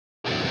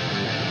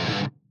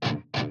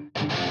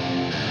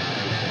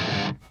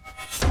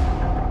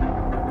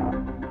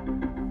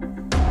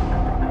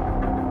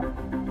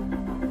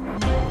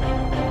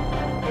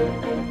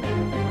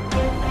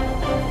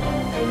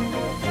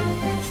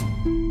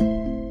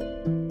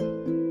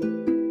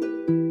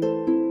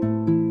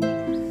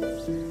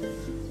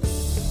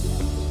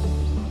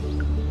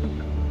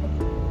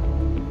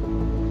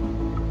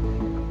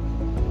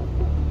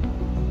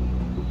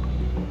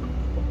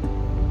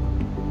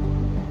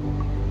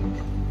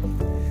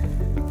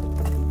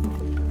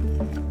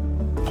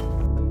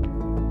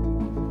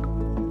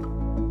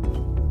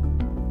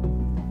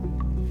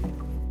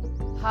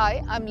Hi,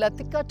 I'm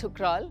Latika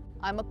Thukral.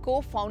 I'm a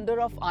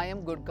co-founder of I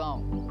Am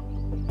Gurgaon.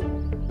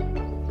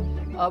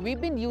 We've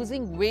been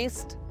using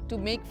waste to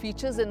make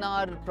features in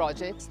our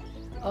projects.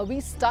 We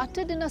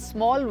started in a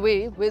small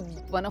way with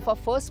one of our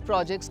first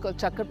projects called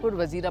Chakrapur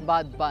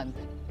Wazirabad Bandh.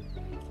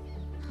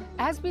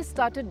 As we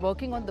started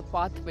working on the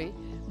pathway,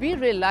 we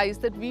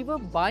realized that we were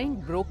buying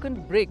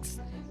broken bricks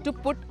to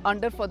put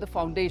under for the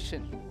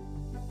foundation.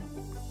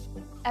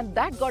 And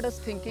that got us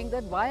thinking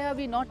that why are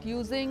we not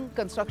using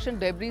construction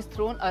debris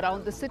thrown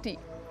around the city?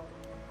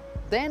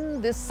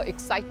 Then this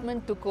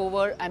excitement took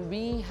over and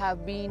we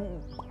have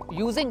been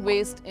using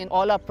waste in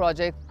all our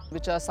projects,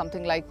 which are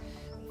something like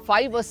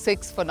 5 or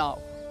 6 for now.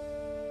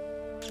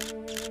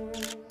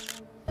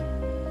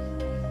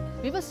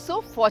 We were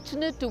so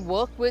fortunate to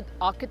work with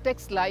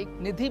architects like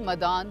Nidhi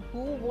Madan,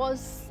 who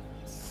was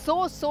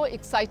so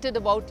excited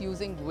about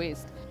using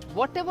waste.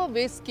 Whatever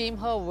waste came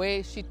her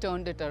way, she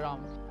turned it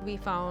around. We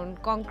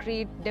found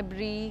concrete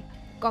debris,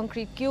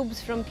 concrete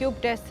cubes from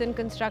cube tests in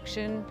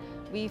construction.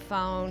 We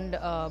found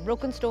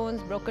broken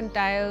stones, broken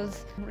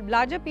tiles.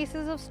 Larger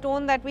pieces of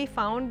stone that we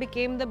found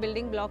became the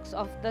building blocks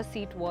of the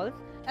seat walls.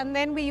 And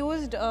then we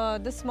used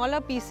the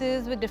smaller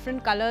pieces with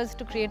different colors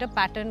to create a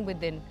pattern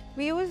within.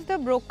 We used the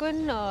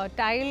broken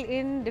tile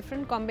in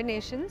different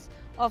combinations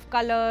of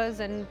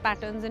colors and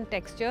patterns and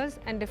textures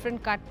and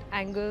different cut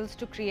angles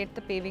to create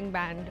the paving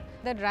band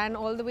that ran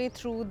all the way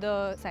through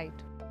the site.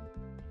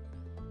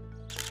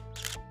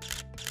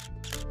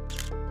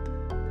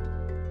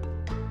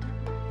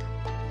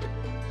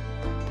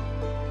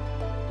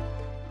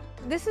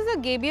 This is a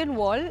gabion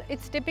wall.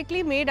 It's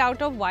typically made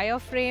out of wire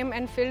frame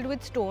and filled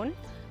with stone.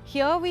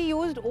 Here we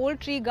used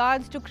old tree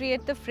guards to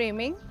create the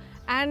framing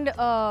and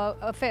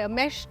a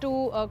mesh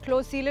to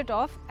close seal it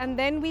off, and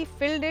then we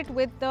filled it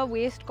with the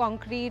waste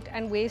concrete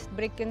and waste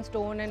brick and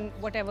stone and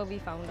whatever we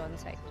found on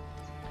site.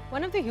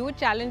 One of the huge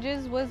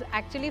challenges was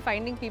actually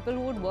finding people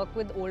who would work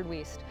with old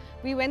waste.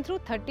 We went through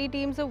 30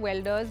 teams of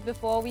welders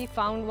before we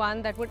found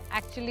one that would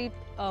actually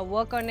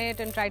work on it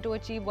and try to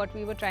achieve what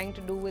we were trying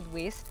to do with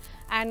waste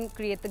and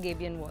create the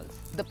gabion walls.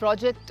 The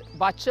project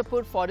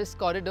Bachapur Forest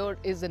Corridor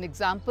is an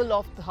example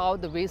of how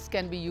the waste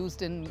can be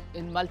used in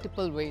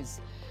multiple ways.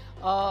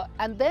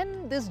 And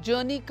then this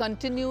journey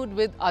continued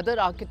with other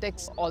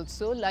architects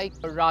also, like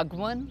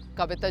Raghavan,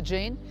 Kavita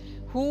Jain,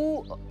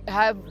 who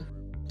have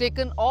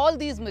taken all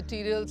these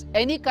materials,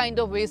 any kind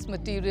of waste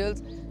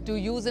materials, to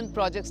use in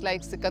projects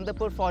like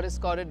Sikandarpur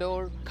Forest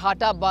Corridor,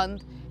 Khata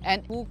Bandh,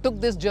 and who took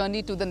this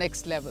journey to the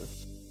next level.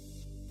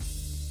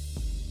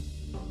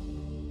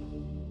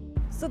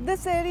 So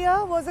this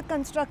area was a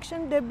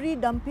construction debris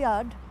dump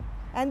yard,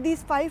 and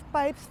these 5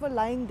 pipes were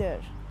lying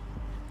there.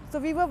 So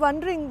we were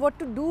wondering what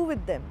to do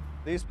with them.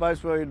 These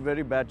pipes were in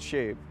very bad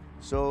shape,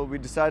 so we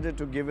decided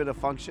to give it a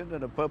function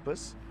and a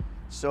purpose.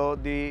 So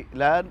the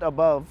land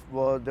above,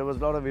 there was a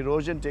lot of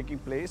erosion taking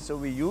place, so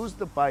we used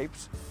the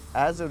pipes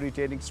as a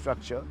retaining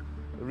structure,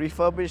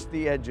 refurbished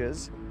the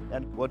edges,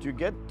 and what you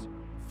get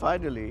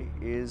finally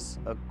is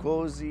a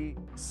cozy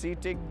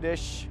seating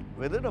dish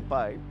within a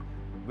pipe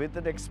with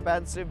an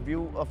expansive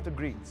view of the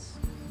greens.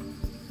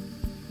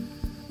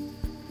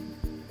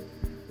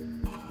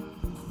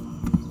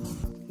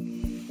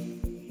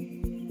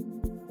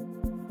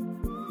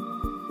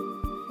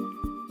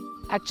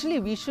 Actually,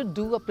 we should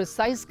do a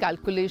precise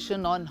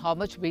calculation on how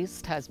much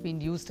waste has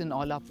been used in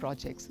all our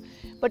projects.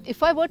 But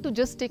if I were to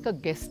just take a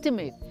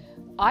guesstimate,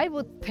 I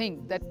would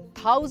think that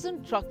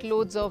 1,000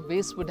 truckloads of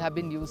waste would have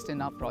been used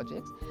in our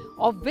projects,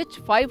 of which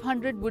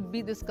 500 would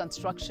be this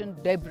construction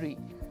debris.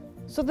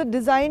 So the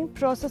design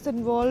process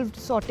involved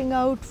sorting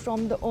out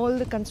from all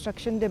the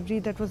construction debris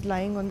that was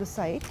lying on the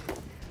site,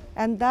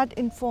 and that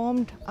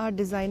informed our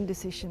design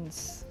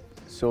decisions.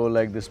 So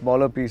like the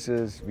smaller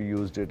pieces, we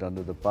used it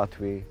under the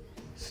pathway.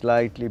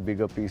 Slightly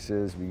bigger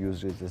pieces, we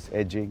used it as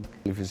edging.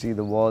 If you see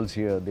the walls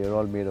here, they're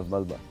all made of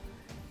malba.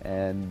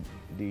 And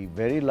the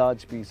very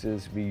large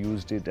pieces, we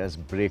used it as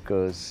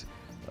breakers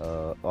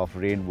of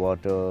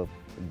rainwater.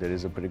 There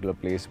is a particular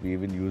place we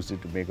even used it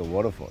to make a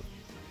waterfall.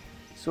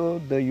 So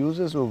the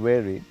uses were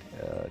varied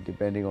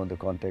depending on the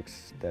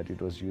context that it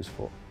was used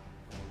for.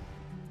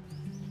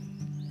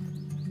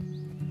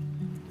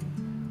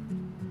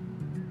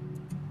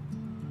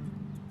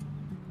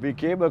 We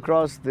came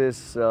across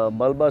this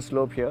malba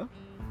slope here,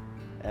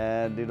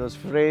 and it was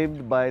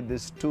framed by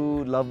these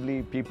 2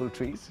 lovely peepal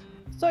trees.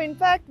 So in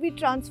fact, we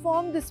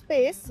transformed the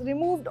space,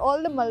 removed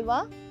all the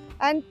malva,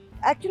 and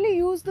actually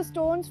used the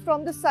stones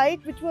from the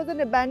site, which was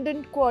an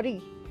abandoned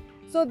quarry.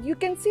 So you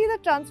can see the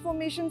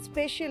transformation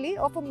spatially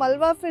of a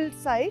malva-filled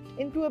site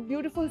into a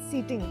beautiful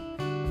seating.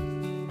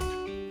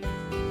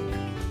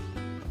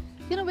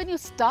 You know, when you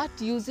start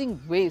using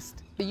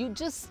waste, you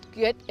just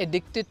get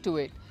addicted to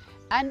it.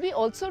 And we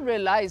also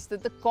realized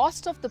that the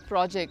cost of the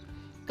project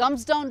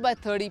comes down by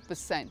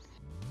 30%.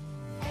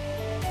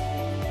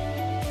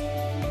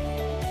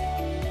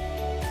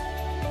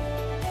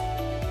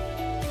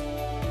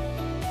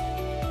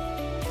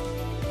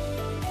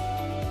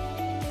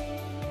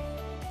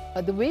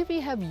 The way we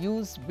have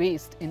used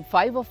waste in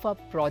 5 of our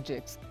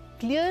projects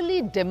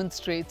clearly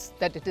demonstrates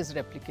that it is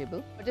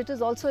replicable, but it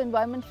is also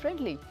environment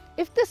friendly.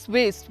 If this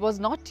waste was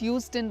not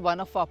used in one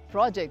of our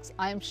projects,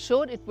 I am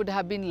sure it would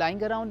have been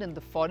lying around in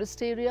the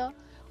forest area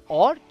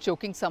or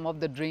choking some of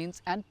the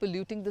drains and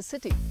polluting the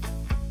city.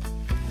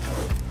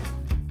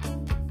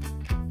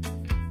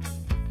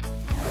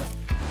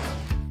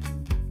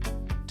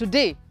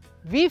 Today,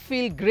 we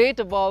feel great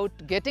about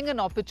getting an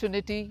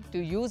opportunity to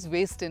use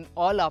waste in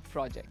all our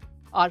projects.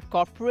 Our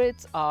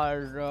corporates,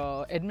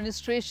 our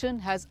administration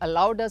has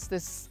allowed us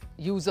this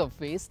use of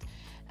waste,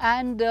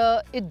 and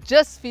it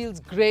just feels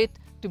great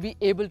to be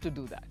able to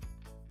do that.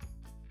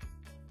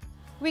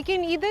 We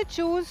can either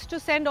choose to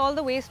send all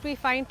the waste we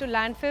find to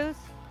landfills,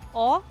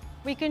 or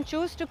we can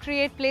choose to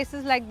create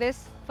places like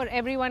this for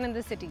everyone in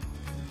the city.